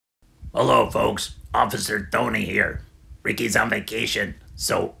Hello, folks. Officer Tony here. Ricky's on vacation,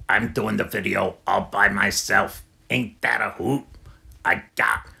 so I'm doing the video all by myself. Ain't that a hoot? I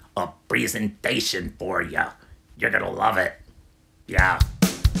got a presentation for ya. You're gonna love it. Yeah.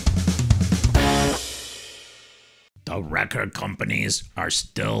 The record companies are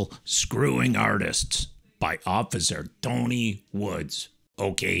still screwing artists by Officer Tony Woods.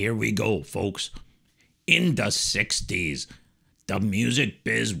 Okay, here we go, folks. In the 60s, the music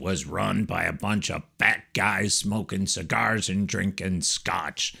biz was run by a bunch of fat guys smoking cigars and drinking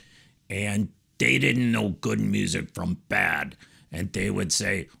scotch. And they didn't know good music from bad. And they would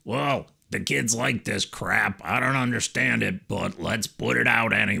say, well, the kids like this crap. I don't understand it, but let's put it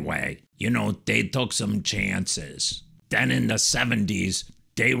out anyway. You know, they took some chances. Then in the 70s,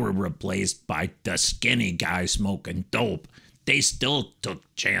 they were replaced by the skinny guys smoking dope. They still took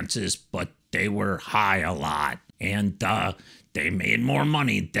chances, but they were high a lot. And they made more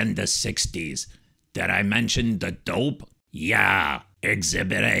money than the 60s. Did I mention the dope? Yeah,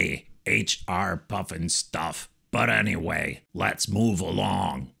 Exhibit A, HR puffin stuff. But anyway, let's move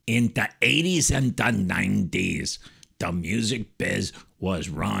along. In the 80s and the 90s, the music biz was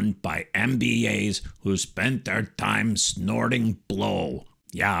run by MBAs who spent their time snorting blow.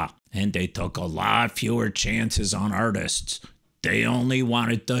 Yeah, and they took a lot fewer chances on artists. They only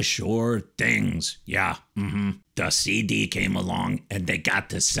wanted the sure things. Yeah, The CD came along and they got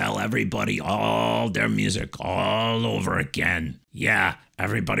to sell everybody all their music all over again. Yeah,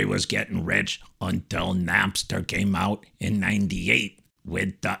 everybody was getting rich until Napster came out in '98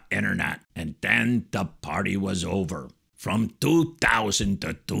 with the internet. And then the party was over. From 2000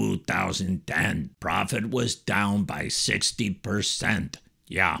 to 2010, profit was down by 60%.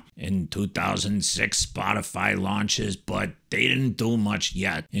 Yeah, in 2006, Spotify launches, but they didn't do much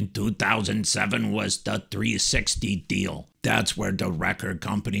yet. In 2007 was the 360 deal. That's where the record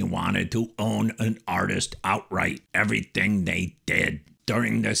company wanted to own an artist outright, everything they did.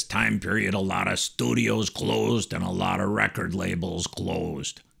 During this time period, a lot of studios closed and a lot of record labels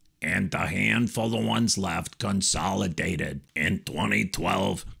closed. And the handful of ones left consolidated. In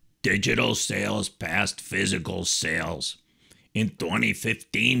 2012, digital sales passed physical sales. In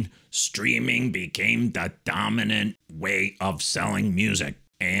 2015, streaming became the dominant way of selling music,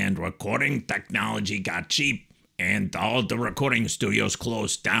 and recording technology got cheap, and all the recording studios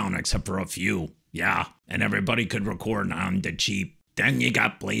closed down except for a few. Yeah, and everybody could record on the cheap. Then you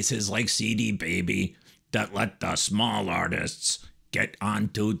got places like CD Baby that let the small artists get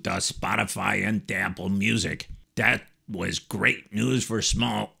onto the Spotify and the Apple Music. That was great news for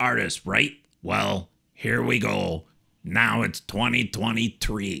small artists, right? Well, here we go. Now it's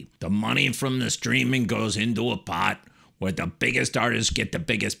 2023. The money from the streaming goes into a pot where the biggest artists get the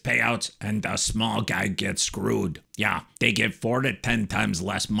biggest payouts and the small guy gets screwed. Yeah, they get 4 to 10 times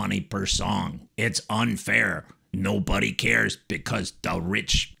less money per song. It's unfair. Nobody cares because the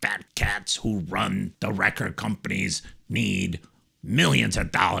rich fat cats who run the record companies need millions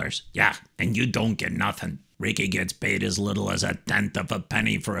of dollars. Yeah, and you don't get nothing. Ricky gets paid as little as 1/10 of a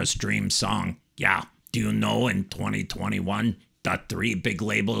penny for a stream song. Yeah. Do you know in 2021, the 3 big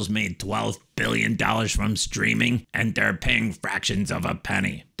labels made $12 billion from streaming, and they're paying fractions of a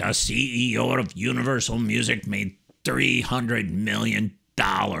penny? The CEO of Universal Music made $300 million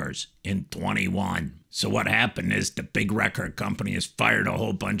in 21. So what happened is the big record companies fired a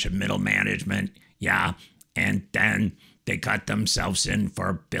whole bunch of middle management, yeah, and then they cut themselves in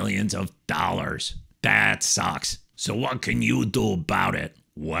for billions of dollars. That sucks. So what can you do about it?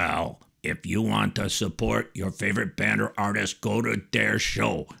 Well, if you want to support your favorite band or artist, go to their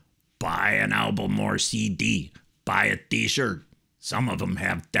show. Buy an album or CD. Buy a t-shirt. Some of them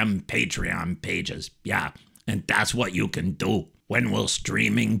have them Patreon pages. Yeah, and that's what you can do. When will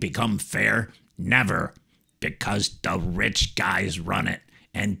streaming become fair? Never. Because the rich guys run it.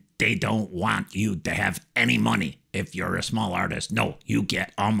 And they don't want you to have any money if you're a small artist. No, you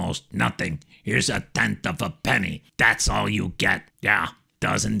get almost nothing. Here's 1/10 of a penny. That's all you get. Yeah.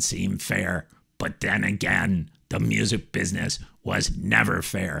 Doesn't seem fair, but then again, the music business was never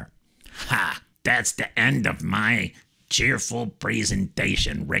fair. Ha! That's the end of my cheerful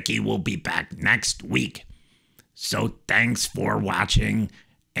presentation. Ricky will be back next week. So thanks for watching,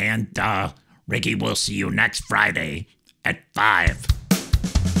 and Ricky will see you next Friday at 5.